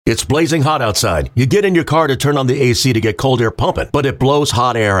It's blazing hot outside. You get in your car to turn on the AC to get cold air pumping, but it blows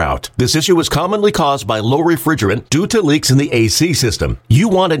hot air out. This issue is commonly caused by low refrigerant due to leaks in the AC system. You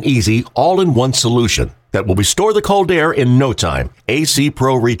want an easy, all-in-one solution that will restore the cold air in no time. AC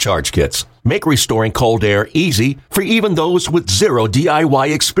Pro Recharge Kits make restoring cold air easy for even those with zero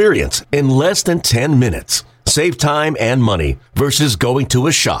DIY experience in less than 10 minutes. Save time and money versus going to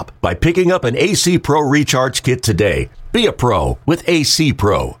a shop by picking up an AC Pro Recharge Kit today. Be a pro with AC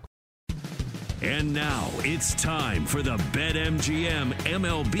Pro. And now it's time for the BetMGM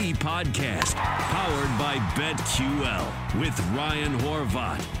MLB podcast, powered by BetQL, with Ryan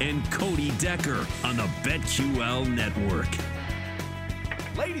Horvat and Cody Decker on the BetQL network.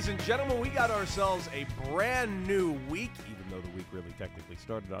 Ladies and gentlemen, we got ourselves a brand new week, even though the week really technically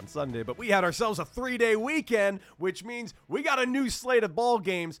started on Sunday, but we had ourselves a 3-day weekend, which means we got a new slate of ball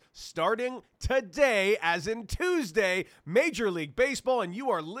games starting today, as in Tuesday, Major League Baseball, and you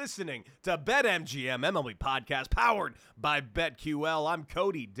are listening to BetMGM MLB podcast, powered by BetQL. I'm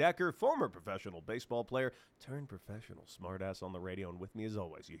Cody Decker, former professional baseball player turned professional smartass on the radio, and with me as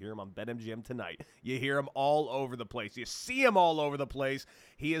always, you hear him on BetMGM tonight. You hear him all over the place. You see him all over the place.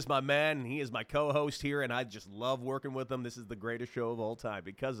 He is my man, and he is my co-host here, and I just love working with him. This is the greatest show of all time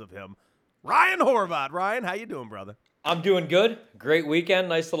because of him. Ryan Horvat. Ryan, how you doing, brother? I'm doing good. Great weekend.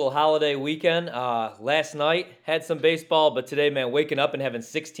 Nice little holiday weekend. Last night had some baseball, but today, man, waking up and having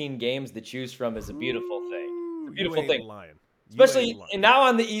 16 games to choose from is a beautiful thing. It's a beautiful thing. Lying. Especially and now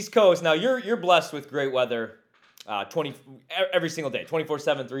on the East Coast. Now you're blessed with great weather, every single day, 24/7,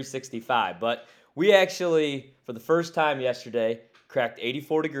 365. But we actually, for the first time yesterday, cracked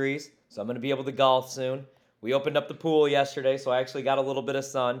 84 degrees. So I'm going to be able to golf soon. We opened up the pool yesterday, so I actually got a little bit of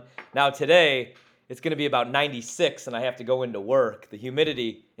sun. Now today, it's going to be about 96, and I have to go into work. The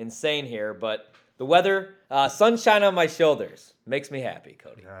humidity, insane here, but the weather, sunshine on my shoulders, makes me happy,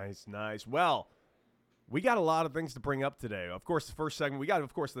 Cody. Nice. Well, we got a lot of things to bring up today. Of course, the first segment, we got,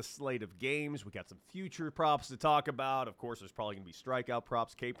 of course, the slate of games. We got some future props to talk about. Of course, there's probably going to be strikeout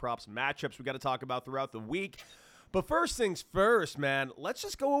props, K props, matchups we got to talk about throughout the week. But first things first, man, let's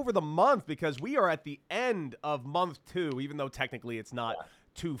just go over the month because we are at the end of month 2, even though technically it's not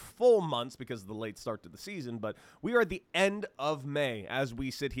 2 full months because of the late start to the season. But we are at the end of May as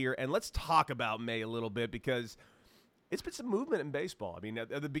we sit here. And let's talk about May a little bit because it's been some movement in baseball. I mean,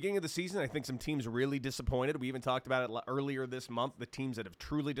 at the beginning of the season, I think some teams really disappointed. We even talked about it earlier this month, the teams that have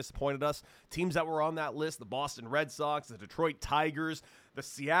truly disappointed us. Teams that were on that list, the Boston Red Sox, the Detroit Tigers, the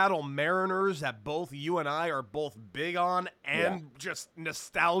Seattle Mariners that both you and I are both big on and just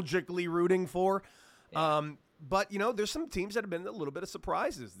nostalgically rooting for. Yeah. But, you know, there's some teams that have been a little bit of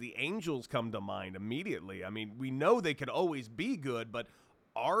surprises. The Angels come to mind immediately. I mean, we know they could always be good, but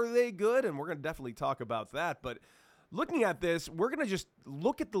are they good? And we're going to definitely talk about that. But looking at this, we're going to just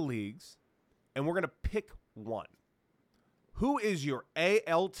look at the leagues, and we're going to pick one. Who is your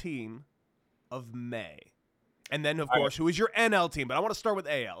AL team of May? And then, of course, who is your NL team? But I want to start with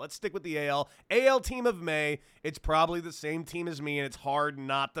AL. Let's stick with the AL. AL team of May, it's probably the same team as me, and it's hard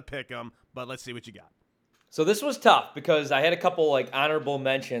not to pick them. But let's see what you got. So this was tough because I had a couple honorable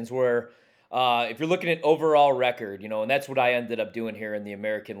mentions where if you're looking at overall record, and that's what I ended up doing here in the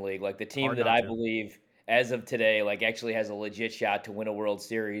American League. Like the team that I believe as of today, actually has a legit shot to win a World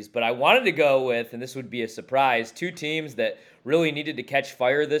Series. But I wanted to go with, and this would be a surprise, 2 teams that really needed to catch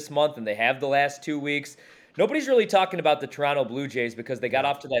fire this month, and they have the last 2 weeks. Nobody's really talking about the Toronto Blue Jays because they got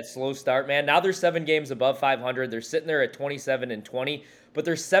off to that slow start, man. Now they're 7 games above 500. They're sitting there at 27-20, but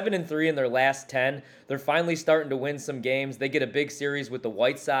they're 7-3 in their last 10. They're finally starting to win some games. They get a big series with the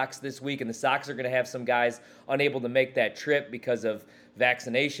White Sox this week, and the Sox are going to have some guys unable to make that trip because of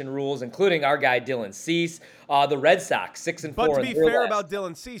vaccination rules, including our guy Dylan Cease. The Red Sox 6-4. But to be fair about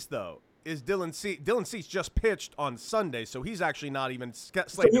Dylan Cease, though, is Dylan Cease just pitched on Sunday, so he's actually not even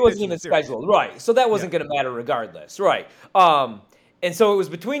slated. So he wasn't even scheduled, right? So that wasn't going to matter regardless, right? And so it was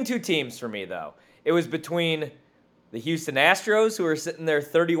between 2 teams for me, though. It was between the Houston Astros, who are sitting there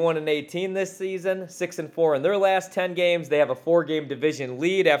 31-18 this season, 6-4 in their last 10 games. They have a 4-game division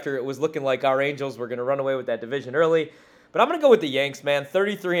lead after it was looking like our Angels were going to run away with that division early. But I'm going to go with the Yanks, man.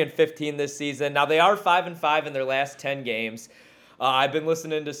 33-15 this season. Now they are 5-5 in their last 10 games. I've been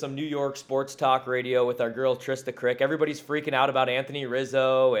listening to some New York sports talk radio with our girl Trista Crick. Everybody's freaking out about Anthony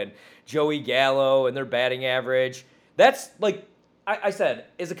Rizzo and Joey Gallo and their batting average. That's I said,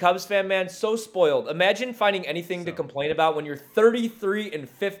 as a Cubs fan, man, so spoiled. Imagine finding anything to complain about when you're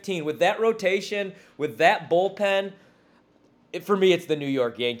 33-15 with that rotation, with that bullpen. For me, it's the New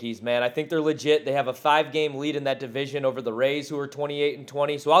York Yankees, man. I think they're legit. They have a 5-game lead in that division over the Rays, who are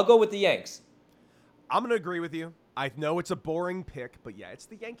 28-20. So I'll go with the Yanks. I'm going to agree with you. I know it's a boring pick, but yeah, it's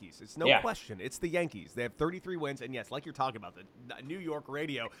the Yankees. It's no question. It's the Yankees. They have 33 wins, and yes, like you're talking about, the New York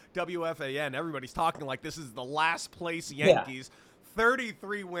radio, WFAN, everybody's talking like this is the last place Yankees.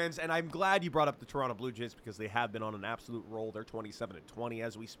 33 wins, and I'm glad you brought up the Toronto Blue Jays because they have been on an absolute roll. They're 27-20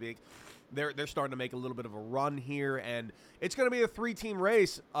 as we speak. They're starting to make a little bit of a run here, and it's going to be a 3-team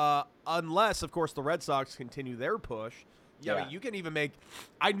race unless, of course, the Red Sox continue their push. Yeah, I mean, you can even make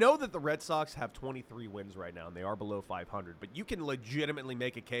 – I know that the Red Sox have 23 wins right now, and they are below 500, but you can legitimately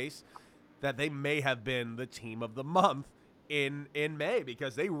make a case that they may have been the team of the month in May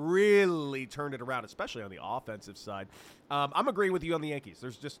because they really turned it around, especially on the offensive side. I'm agreeing with you on the Yankees.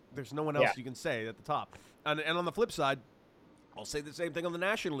 There's no one else you can say at the top. And on the flip side, I'll say the same thing on the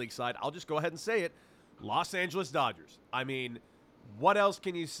National League side. I'll just go ahead and say it. Los Angeles Dodgers. I mean, what else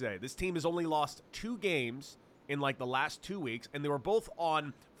can you say? This team has only lost 2 games in like the last 2 weeks, and they were both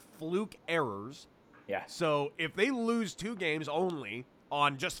on fluke errors. Yeah. So if they lose 2 games only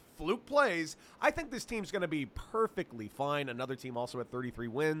on just fluke plays, I think this team's going to be perfectly fine. Another team also at 33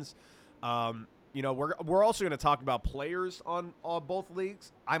 wins. We're also going to talk about players on both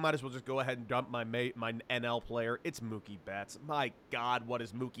leagues. I might as well just go ahead and dump my NL player. It's Mookie Betts. My God, what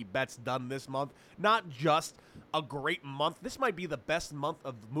has Mookie Betts done this month? Not just a great month. This might be the best month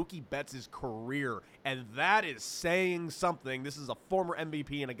of Mookie Betts' career, and that is saying something. This is a former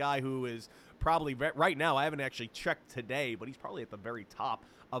MVP and a guy who is probably right now, I haven't actually checked today, but he's probably at the very top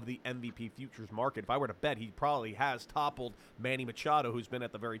of the MVP futures market. If I were to bet, he probably has toppled Manny Machado, who's been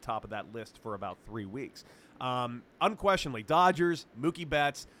at the very top of that list for about 3 weeks. Unquestionably, Dodgers, Mookie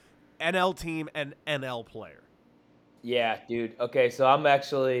Betts, NL team, and NL player. Yeah, dude. Okay, so I'm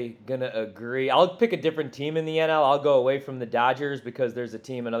actually going to agree. I'll pick a different team in the NL. I'll go away from the Dodgers because there's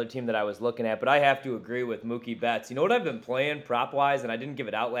another team that I was looking at, but I have to agree with Mookie Betts. You know what I've been playing prop-wise, and I didn't give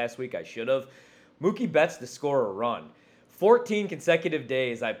it out last week. I should have. Mookie Betts to score a run. 14 consecutive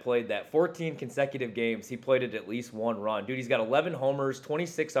days I played that. 14 consecutive games. He played it at least 1 run. Dude, he's got 11 homers,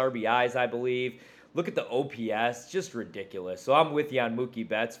 26 RBIs, I believe. Look at the OPS. Just ridiculous. So I'm with you on Mookie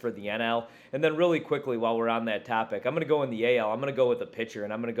Betts for the NL. And then really quickly while we're on that topic, I'm going to go in the AL. I'm going to go with a pitcher,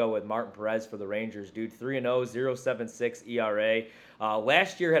 and I'm going to go with Martin Perez for the Rangers. Dude, 3-0, 0.76 ERA.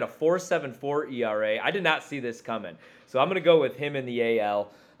 Last year had a 4.74 ERA. I did not see this coming. So I'm going to go with him in the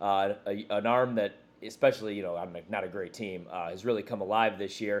AL. An arm that, especially, I'm not a great team, has really come alive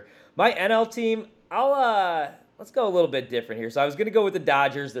this year. My NL team, let's go a little bit different here. So I was going to go with the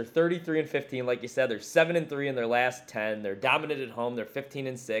Dodgers. They're 33-15, like you said. They're 7-3 in their last 10. They're dominant at home. They're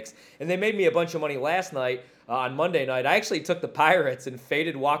 15-6, and they made me a bunch of money last night. On Monday night, I actually took the Pirates and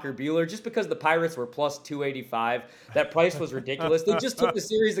faded Walker Buehler just because the Pirates were plus 285. That price was ridiculous. They just took the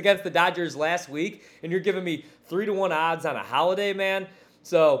series against the Dodgers last week, and you're giving me 3-1 odds on a holiday, man.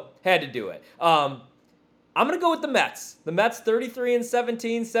 So had to do it. I'm going to go with the Mets. The Mets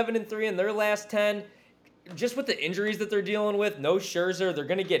 33-17, 7-3 in their last 10. Just with the injuries that they're dealing with, no Scherzer, they're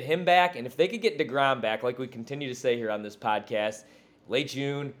going to get him back. And if they could get DeGrom back, like we continue to say here on this podcast, late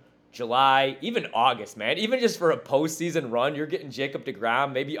June, July, even August, man, even just for a postseason run, you're getting Jacob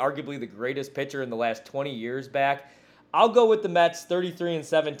DeGrom, maybe arguably the greatest pitcher in the last 20 years back. I'll go with the Mets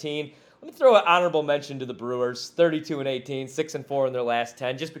 33-17. Let me throw an honorable mention to the Brewers, 32-18, 6-4 in their last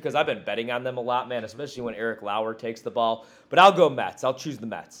 10, just because I've been betting on them a lot, man, especially when Eric Lauer takes the ball. But I'll go Mets. I'll choose the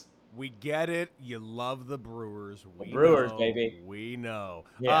Mets. We get it. You love the Brewers. Brewers, baby. We know.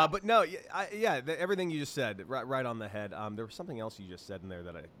 Yeah. But no, everything you just said, right on the head. There was something else you just said in there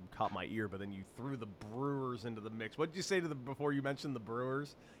that caught my ear, but then you threw the Brewers into the mix. What did you say before you mentioned the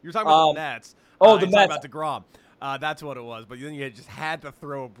Brewers? You were talking about the Mets. The Mets. About DeGrom. That's what it was. But then you just had to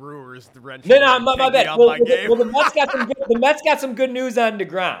throw a Brewers wrench. No, my bad. The Mets got some good news on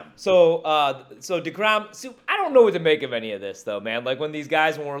DeGrom. So DeGrom. See, I don't know what to make of any of this though, man. Like when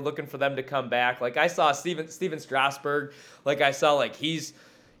we're looking for them to come back. Like I saw Steven Strasburg. Like I saw he's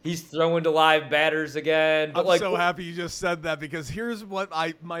throwing to live batters again. But I'm so happy you just said that because here's what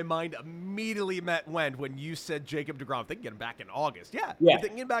my mind immediately went when you said Jacob DeGrom. If they can get him back in August. Yeah. If they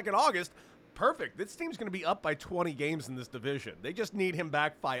can get him back in August, perfect. This team's going to be up by 20 games in this division. They just need him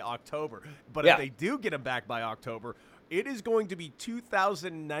back by October. But if they do get him back by October, it is going to be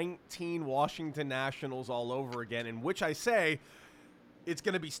 2019 Washington Nationals all over again, in which I say it's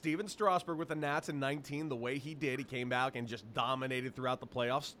going to be Steven Strasburg with the Nats in 19, the way he did. He came back and just dominated throughout the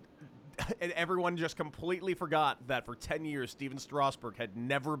playoffs. And everyone just completely forgot that for 10 years, Steven Strasburg had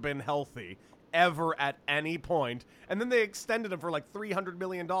never been healthy ever at any point. And then they extended him for $300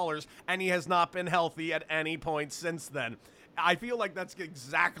 million, and he has not been healthy at any point since then. I feel like that's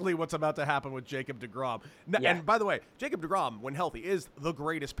exactly what's about to happen with Jacob deGrom. Yeah. And by the way, Jacob deGrom, when healthy, is the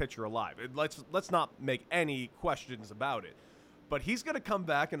greatest pitcher alive. Let's not make any questions about it. But he's going to come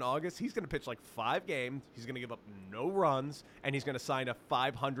back in August. He's going to pitch like 5 games. He's going to give up no runs, and he's going to sign a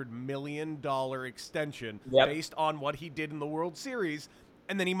 $500 million extension based on what he did in the World Series.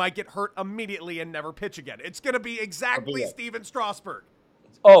 And then he might get hurt immediately and never pitch again. It's going to be exactly Steven Strasburg.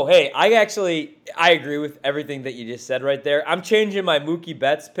 Oh, hey, I agree with everything that you just said right there. I'm changing my Mookie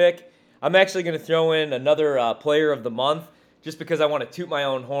Betts pick. I'm actually going to throw in another player of the month just because I want to toot my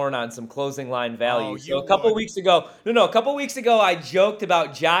own horn on some closing line value. So a couple weeks ago, I joked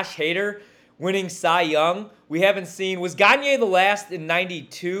about Josh Hader winning Cy Young. We haven't seen, was Gagne the last in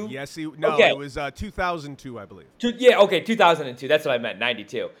 92? Yes, it was 2002, I believe. 2002. That's what I meant,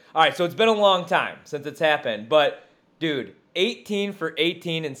 92. All right, so it's been a long time since it's happened. But, dude, 18 for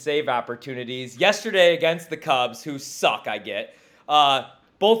 18 in save opportunities. Yesterday against the Cubs, who suck, I get.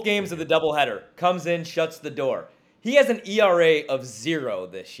 Both games of the doubleheader. Comes in, shuts the door. He has an ERA of 0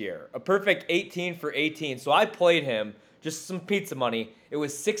 this year. A perfect 18 for 18. So I played him, just some pizza money. It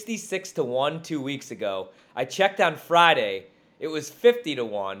was 66-1 2 weeks ago. I checked on Friday. It was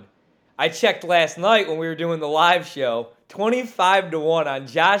 50-1. I checked last night when we were doing the live show. 25-1 on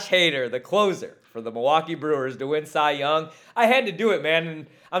Josh Hader, the closer for the Milwaukee Brewers, to win Cy Young. I had to do it, man. And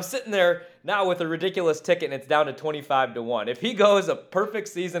I'm sitting there now with a ridiculous ticket, and it's down to 25-1. If he goes a perfect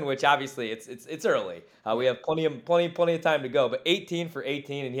season, which obviously it's early, we have plenty of time to go. But 18 for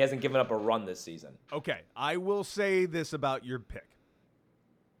 18, and he hasn't given up a run this season. Okay, I will say this about your pick.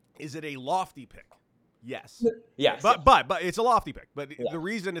 Is it a lofty pick? Yes. Yes. But it's a lofty pick. But the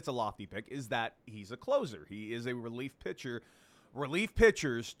reason it's a lofty pick is that he's a closer. He is a relief pitcher. Relief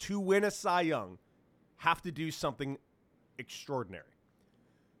pitchers, to win a Cy Young, have to do something extraordinary.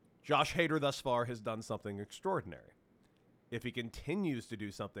 Josh Hader thus far has done something extraordinary. If he continues to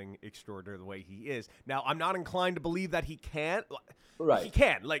do something extraordinary the way he is. Now, I'm not inclined to believe that he can. Right. He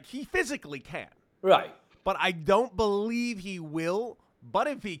can. Like, he physically can. Right. But I don't believe he will. But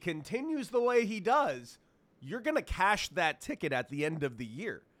if he continues the way he does, you're going to cash that ticket at the end of the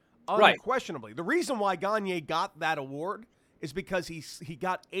year. Unquestionably. Right. The reason why Gagne got that award is because he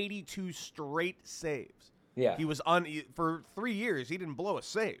got 82 straight saves. Yeah. He was for 3 years, he didn't blow a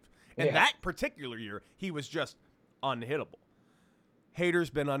save. And that particular year, he was just unhittable.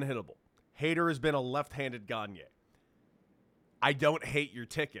 Hader's been unhittable. Hader has been a left-handed Gagne. I don't hate your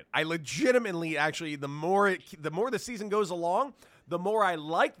ticket. I legitimately, actually, the more the season goes along, the more I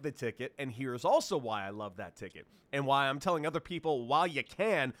like the ticket, and here's also why I love that ticket, and why I'm telling other people, while you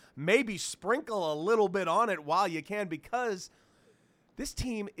can, maybe sprinkle a little bit on it while you can, because this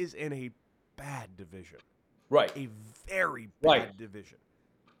team is in a bad division. Right. A very bad division.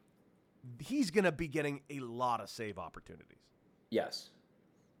 He's going to be getting a lot of save opportunities. Yes.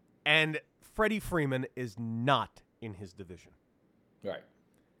 And Freddie Freeman is not in his division. Right.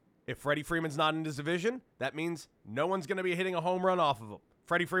 If Freddie Freeman's not in his division, that means no one's going to be hitting a home run off of him.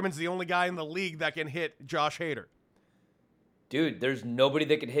 Freddie Freeman's the only guy in the league that can hit Josh Hader. Dude, there's nobody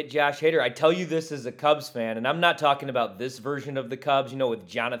that could hit Josh Hader. I tell you this as a Cubs fan, and I'm not talking about this version of the Cubs, with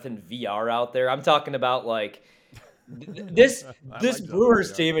Jonathan VR out there. I'm talking about, like, this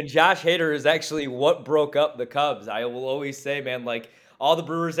Brewers team, and Josh Hader is actually what broke up the Cubs. I will always say, man, like, all the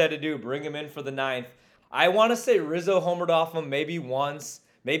Brewers had to do, bring him in for the 9th. I want to say Rizzo homered off him maybe once.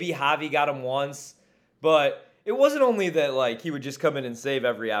 Maybe Javi got him once. But it wasn't only that, like, he would just come in and save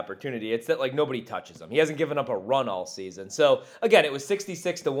every opportunity. It's that, like, nobody touches him. He hasn't given up a run all season. So, again, it was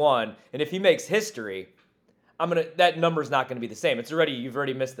 66-1. And if he makes history, that number's not going to be the same. You've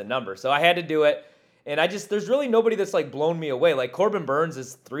already missed the number. So I had to do it. And there's really nobody that's, like, blown me away. Like, Corbin Burns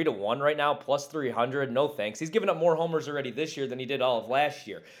is 3-1 right now, plus 300. No thanks. He's given up more homers already this year than he did all of last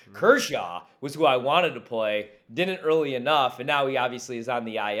year. Mm-hmm. Kershaw was who I wanted to play, didn't early enough, and now he obviously is on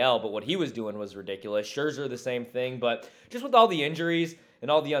the IL, but what he was doing was ridiculous. Scherzer, the same thing. But just with all the injuries and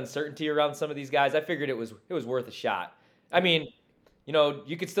all the uncertainty around some of these guys, I figured it was worth a shot. I mean,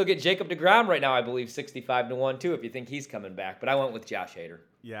 you could still get Jacob deGrom right now, I believe, 65-1 too, if you think he's coming back. But I went with Josh Hader.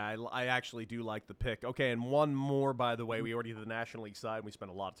 Yeah, I actually do like the pick. Okay, and one more, by the way. We already did the National League side. We spent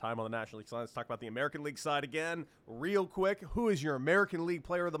a lot of time on the National League side. Let's talk about the American League side again real quick. Who is your American League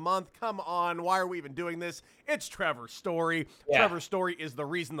Player of the Month? Come on, why are we even doing this? It's Trevor Story. Yeah. Trevor Story is the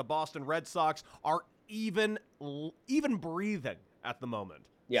reason the Boston Red Sox are even breathing at the moment.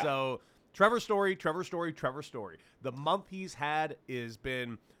 Yeah. So Trevor Story. The month he's had he's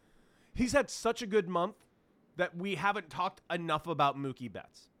had such a good month that we haven't talked enough about Mookie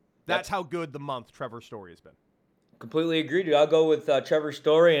Betts. That's how good the month Trevor Story has been. Completely agree, dude. I'll go with Trevor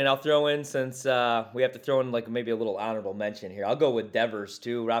Story, and I'll throw in, since we have to throw in like maybe a little honorable mention here, I'll go with Devers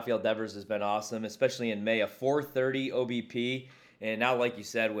too. Rafael Devers has been awesome, especially in May, a 430 OBP. And now, like you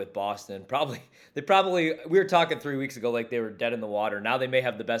said, with Boston, we were talking 3 weeks ago like they were dead in the water. Now they may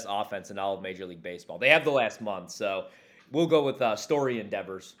have the best offense in all of Major League Baseball. They have the last month, so we'll go with Story and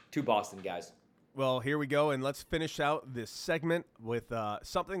Devers, two Boston guys. Well, here we go, and let's finish out this segment with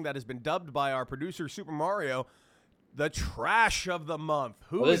something that has been dubbed by our producer, Super Mario, the trash of the month.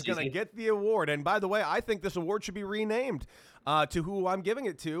 Who is going to get the award? And by the way, I think this award should be renamed to who I'm giving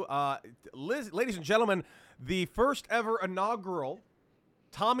it to. Ladies and gentlemen, the first ever inaugural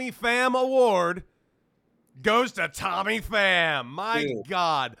Tommy Pham Award goes to Tommy Pham. My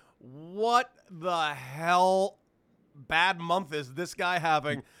God, what the hell bad month is this guy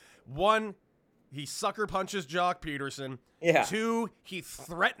having? One, he sucker punches Jock Peterson. Yeah. Two, he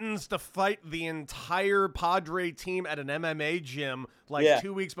threatens to fight the entire Padre team at an MMA gym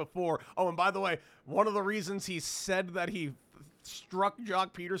 2 weeks before. Oh, and by the way, one of the reasons he said that he struck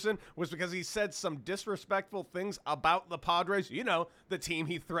Jock Peterson was because he said some disrespectful things about the Padres, the team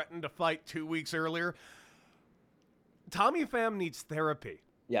he threatened to fight 2 weeks earlier. Tommy Pham needs therapy.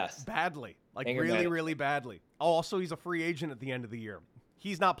 Yes. Badly. Anger really, management. really badly. Oh, also, he's a free agent at the end of the year.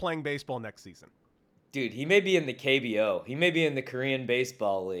 He's not playing baseball next season. Dude, he may be in the KBO. He may be in the Korean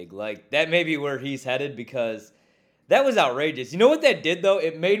Baseball League. That may be where he's headed, because that was outrageous. You know what that did, though?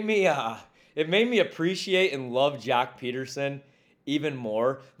 It made me appreciate and love Jock Peterson even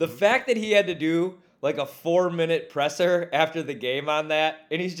more. The fact that he had to do a 4-minute presser after the game on that,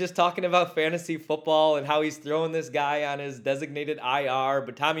 and he's just talking about fantasy football and how he's throwing this guy on his designated IR,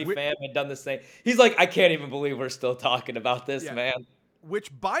 but Tommy Pham had done the same. He's like, I can't even believe we're still talking about this, man.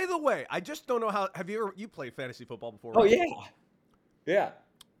 Which, by the way, I just don't know how. Have you played fantasy football before? Oh, right? Yeah.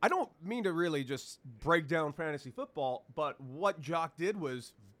 I don't mean to really just break down fantasy football, but what Jock did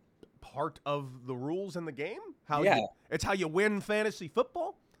was part of the rules in the game. It's how you win fantasy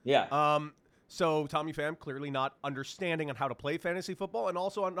football. Yeah. So Tommy Pham clearly not understanding on how to play fantasy football, and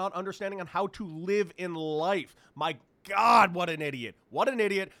also not understanding on how to live in life. My God, what an idiot. What an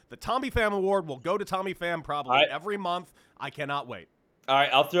idiot. The Tommy Pham Award will go to Tommy Pham probably every month. I cannot wait. All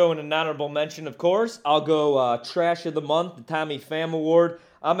right, I'll throw in an honorable mention, of course. I'll go Trash of the Month, the Tommy Pham Award.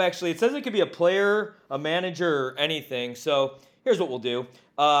 It says it could be a player, a manager, or anything. So here's what we'll do.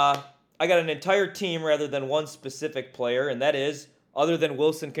 I got an entire team rather than one specific player, and that is, other than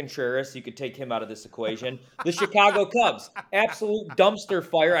Wilson Contreras, you could take him out of this equation, the Chicago Cubs. Absolute dumpster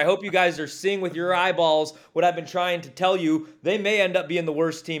fire. I hope you guys are seeing with your eyeballs what I've been trying to tell you. They may end up being the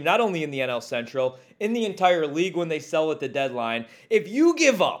worst team, not only in the NL Central, in the entire league when they sell at the deadline. If you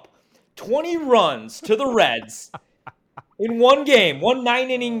give up 20 runs to the Reds in one game, one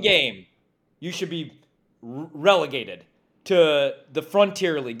 9-inning game, you should be relegated to the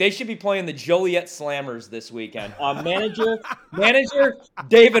Frontier League. They should be playing the Joliet Slammers this weekend. Manager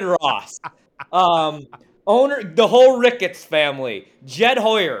David Ross. Owner, the whole Ricketts family. Jed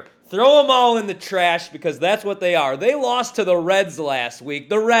Hoyer. Throw them all in the trash, because that's what they are. They lost to the Reds last week.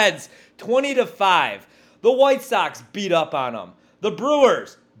 The Reds, 20-5. The White Sox beat up on them. The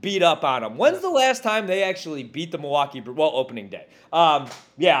Brewers beat up on them. When's the last time they actually beat the Milwaukee Brewers? Well, opening day. I'm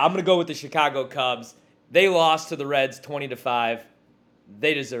going to go with the Chicago Cubs. They lost to the Reds 20-5.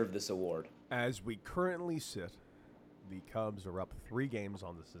 They deserve this award. As we currently sit, the Cubs are up 3 games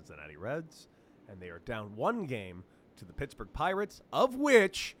on the Cincinnati Reds, and they are down 1 game to the Pittsburgh Pirates, of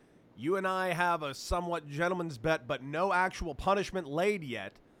which you and I have a somewhat gentleman's bet, but no actual punishment laid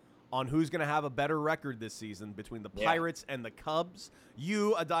yet, on who's going to have a better record this season between the Pirates and the Cubs.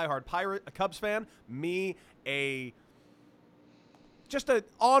 You, a diehard Cubs fan. Me, just an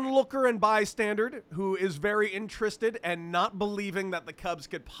onlooker and bystander who is very interested and not believing that the Cubs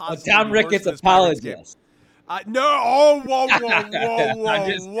could possibly. Tom Ricketts apologized. No, whoa.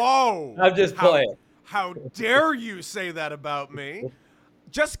 I'm just playing. How dare you say that about me?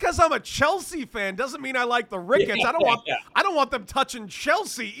 Just because I'm a Chelsea fan doesn't mean I like the Ricketts. I don't want them touching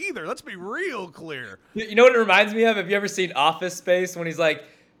Chelsea either. Let's be real clear. You know what it reminds me of? Have you ever seen Office Space when he's like,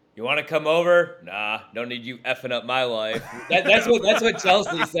 "You want to come over? Nah, don't need you effing up my life." That's what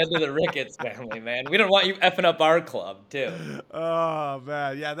Chelsea said to the Ricketts family, man. We don't want you effing up our club, too. Oh,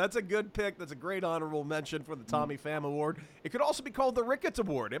 man. Yeah, that's a good pick. That's a great honorable mention for the Tommy Pham Award. It could also be called the Ricketts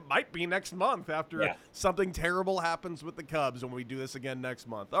Award. It might be next month after something terrible happens with the Cubs when we do this again next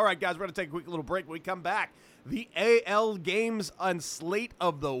month. All right, guys, we're going to take a quick little break. When we come back, the AL games on slate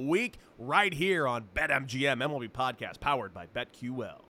of the week right here on BetMGM MLB Podcast, powered by BetQL.